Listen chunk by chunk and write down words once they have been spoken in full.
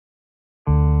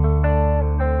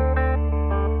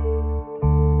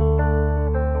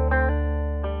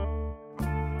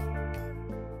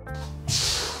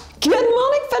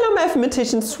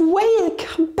mathematicians,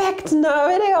 welcome back to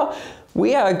another video.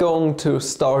 We are going to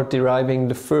start deriving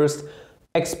the first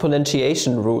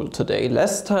exponentiation rule today.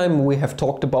 Last time we have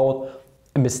talked about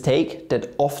a mistake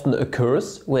that often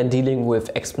occurs when dealing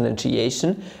with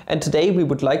exponentiation, and today we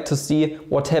would like to see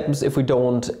what happens if we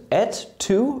don't add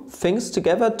two things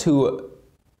together, two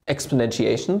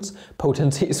exponentiations,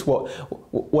 potencies,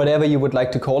 whatever you would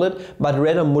like to call it, but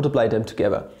rather multiply them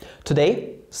together.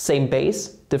 Today, same base,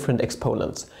 different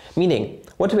exponents. Meaning,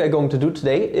 what we are going to do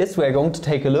today is we are going to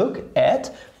take a look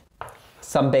at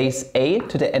some base a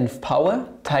to the nth power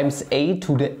times a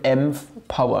to the mth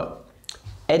power.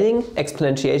 Adding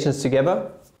exponentiations together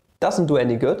doesn't do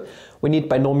any good. We need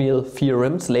binomial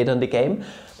theorems later in the game.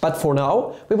 But for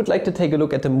now, we would like to take a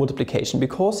look at the multiplication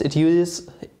because it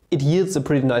yields a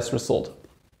pretty nice result.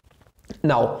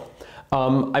 Now,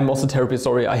 I'm also terribly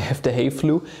sorry I have the hay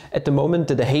flu at the moment.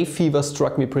 The hay fever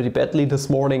struck me pretty badly this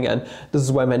morning, and this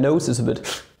is why my nose is a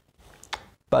bit...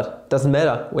 But doesn't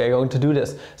matter, we are going to do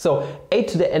this. So a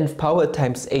to the nth power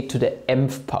times a to the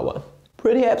mth power.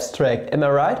 Pretty abstract, am I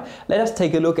right? Let us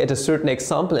take a look at a certain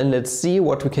example and let's see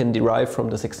what we can derive from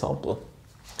this example.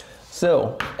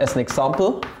 So, as an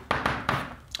example,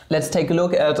 let's take a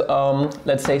look at,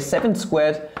 let's say 7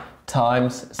 squared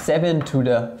times 7 to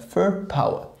the third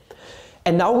power.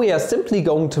 And now we are simply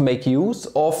going to make use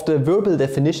of the verbal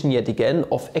definition yet again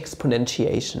of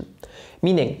exponentiation.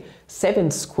 Meaning,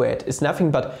 7 squared is nothing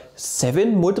but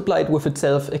 7 multiplied with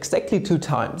itself exactly 2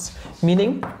 times.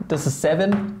 Meaning, this is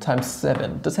 7 times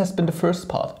 7. This has been the first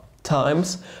part.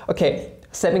 Times, okay,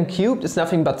 7 cubed is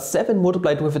nothing but 7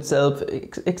 multiplied with itself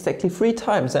exactly 3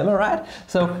 times. Am I right?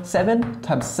 So 7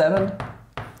 times 7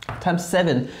 times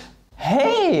 7.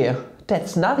 Hey!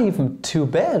 That's not even too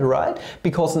bad, right?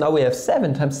 Because now we have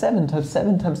 7 times 7 times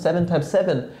 7 times 7 times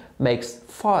 7 makes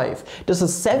 5. This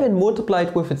is 7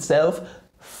 multiplied with itself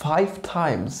 5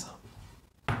 times.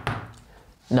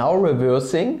 Now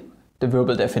reversing the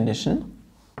verbal definition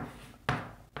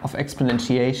of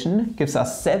exponentiation gives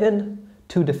us 7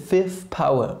 to the 5th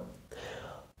power.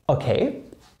 Okay,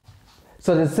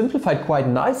 so that's simplified quite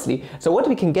nicely. So what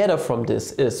we can gather from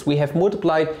this is we have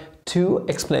multiplied two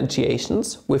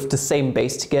exponentiations with the same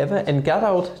base together and got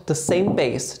out the same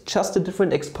base, just a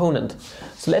different exponent.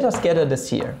 So let us gather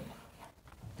this here.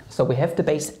 So we have the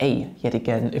base a yet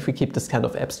again, if we keep this kind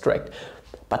of abstract.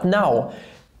 But now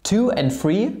 2 and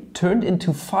 3 turned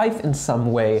into 5 in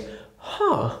some way.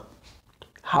 How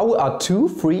are 2,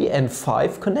 3 and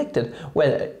 5 connected?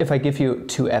 Well, if I give you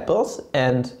 2 apples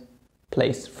and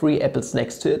place 3 apples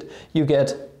next to it, you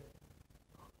get,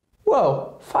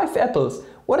 whoa, 5 apples.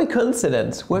 What a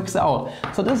coincidence, works out.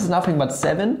 So this is nothing but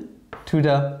 7 to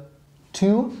the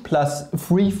 2 plus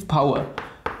 3th power.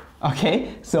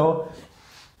 Okay, so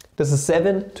this is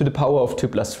 7 to the power of 2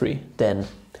 plus 3 then.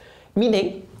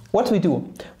 Meaning, what we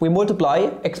do? We multiply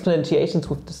exponentiations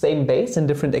with the same base and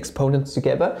different exponents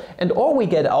together, and all we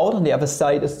get out on the other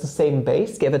side is the same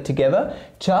base gathered together,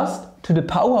 just to the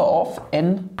power of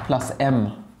n plus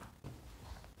m.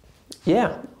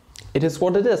 Yeah, it is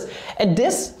what it is. And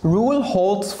this rule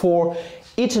holds for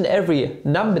each and every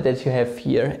number that you have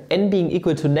here, n being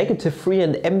equal to -3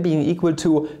 and m being equal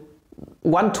to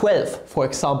 1/12, for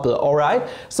example, alright?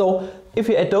 So if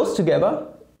you add those together,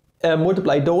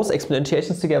 multiply those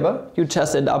exponentiations together, you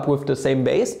just end up with the same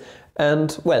base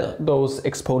and, well, those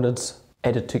exponents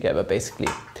added together, basically.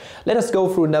 Let us go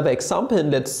through another example and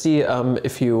let's see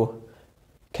if you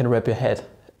can wrap your head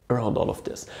around all of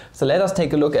this. So let us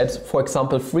take a look at, for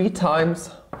example, 3 times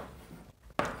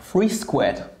 3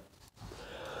 squared.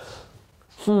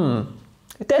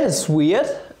 That is weird.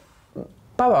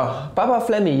 Baba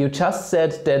Flemmy, you just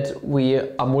said that we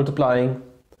are multiplying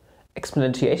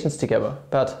exponentiations together,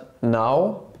 but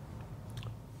now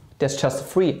there's just a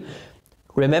 3.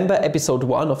 Remember episode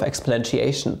 1 of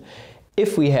exponentiation.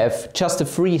 If we have just a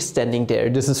 3 standing there,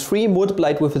 this is 3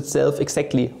 multiplied with itself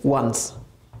exactly once.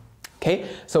 Okay,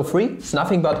 so 3 is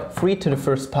nothing but 3 to the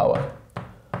 1st power.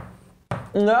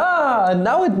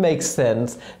 Now it makes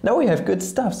sense. Now we have good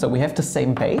stuff. So we have the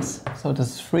same base. So this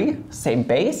is 3, same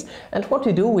base. And what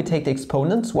we do, we take the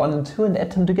exponents 1 and 2 and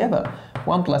add them together.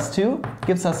 1 plus 2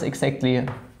 gives us exactly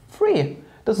 3.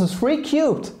 This is 3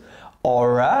 cubed.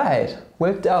 Alright,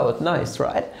 worked out. Nice,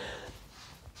 right?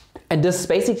 And this is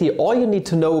basically all you need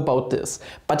to know about this.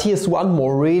 But here's one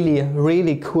more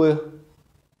really cool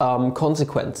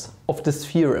consequence of this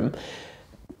theorem.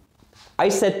 I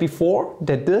said before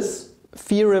that this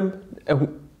theorem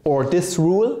or this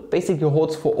rule basically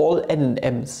holds for all n and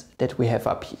m's that we have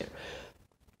up here.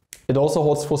 It also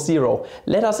holds for 0.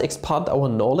 Let us expand our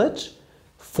knowledge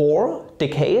for the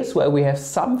case where we have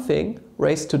something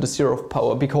raised to the 0th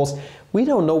power, because we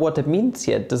don't know what that means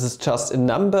yet. This is just a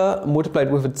number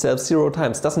multiplied with itself 0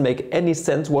 times. Doesn't make any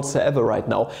sense whatsoever right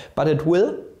now, but it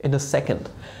will in a second.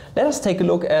 Let us take a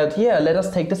look at, let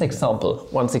us take this example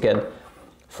once again.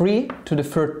 3 to the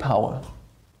 3rd power.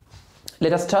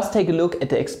 Let us just take a look at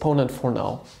the exponent for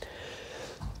now.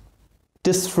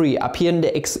 This 3 up here in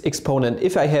the exponent,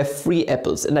 if I have 3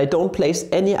 apples and I don't place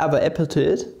any other apple to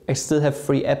it, I still have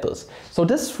 3 apples. So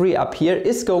this 3 up here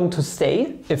is going to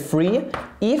stay a 3,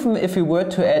 even if we were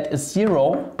to add a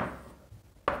 0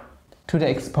 to the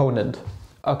exponent.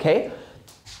 Okay?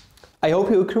 I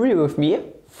hope you agree with me.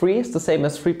 3 is the same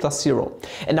as 3 plus 0.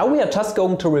 And now we are just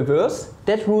going to reverse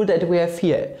that rule that we have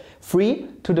here. 3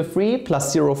 to the 3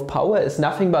 plus 0th power is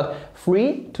nothing but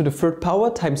 3 to the 3rd power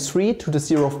times 3 to the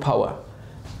 0th power.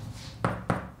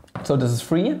 So this is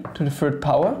 3 to the 3rd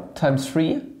power times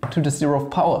 3 to the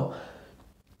 0th power.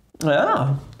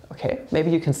 Okay, maybe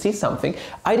you can see something.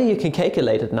 Either you can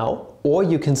calculate it now, or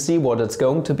you can see what it's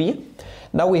going to be.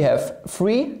 Now we have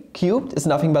 3 cubed is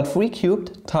nothing but 3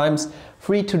 cubed times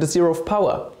 3 to the 0th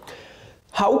power.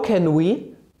 How can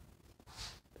we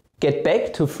get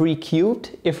back to 3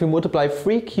 cubed if we multiply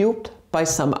 3 cubed by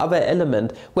some other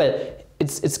element? Well,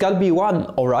 it's got to be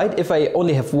 1, alright? If I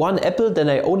only have 1 apple, then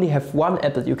I only have 1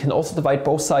 apple. You can also divide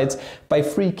both sides by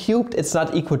 3 cubed, it's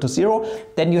not equal to 0.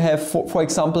 Then you have, for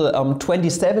example,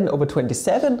 27 over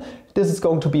 27. This is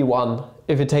going to be 1.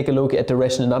 If you take a look at the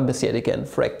rational numbers yet again,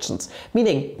 fractions.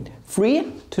 Meaning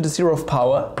 3 to the 0th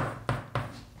power,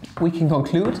 we can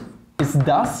conclude, is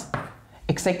thus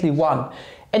exactly 1.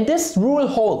 And this rule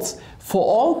holds for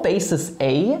all bases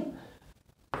a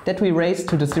that we raise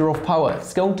to the 0th power.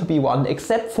 It's going to be 1,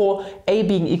 except for a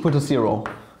being equal to 0.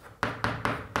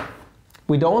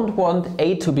 We don't want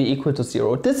a to be equal to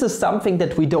 0. This is something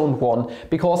that we don't want,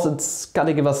 because it's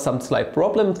gonna give us some slight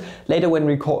problems. Later when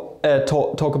we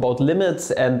talk about limits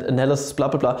and analysis, blah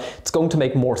blah blah, it's going to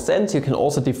make more sense. You can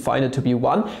also define it to be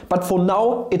 1. But for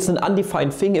now, it's an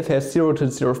undefined thing if it has 0 to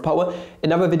the 0th power.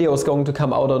 Another video is going to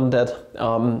come out on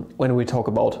that when we talk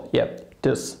about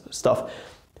this stuff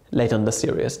later in the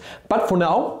series. But for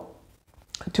now,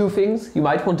 2 things you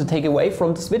might want to take away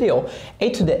from this video. A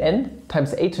to the n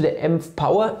times a to the mth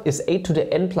power is a to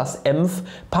the n plus mth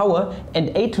power,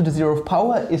 and a to the 0th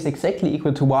power is exactly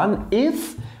equal to 1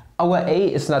 if our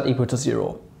a is not equal to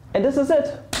 0. And this is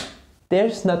it.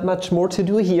 There's not much more to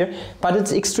do here, but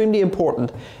it's extremely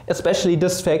important. Especially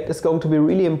this fact is going to be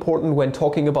really important when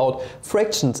talking about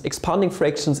fractions, expanding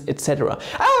fractions, etc.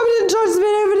 I hope you enjoyed this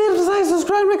video.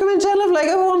 Subscribe, recommend channel, like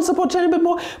everyone, support channel a bit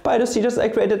more. Buy the teachers I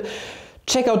created.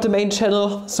 Check out the main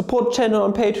channel, support channel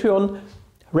on Patreon.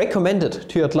 Recommend it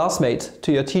to your classmates,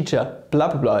 to your teacher, blah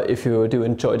blah blah, if you do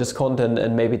enjoy this content,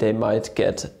 and maybe they might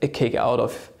get a kick out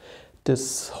of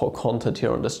this whole content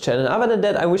here on this channel. Other than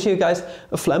that, I wish you guys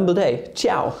a flammable day.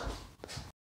 Ciao!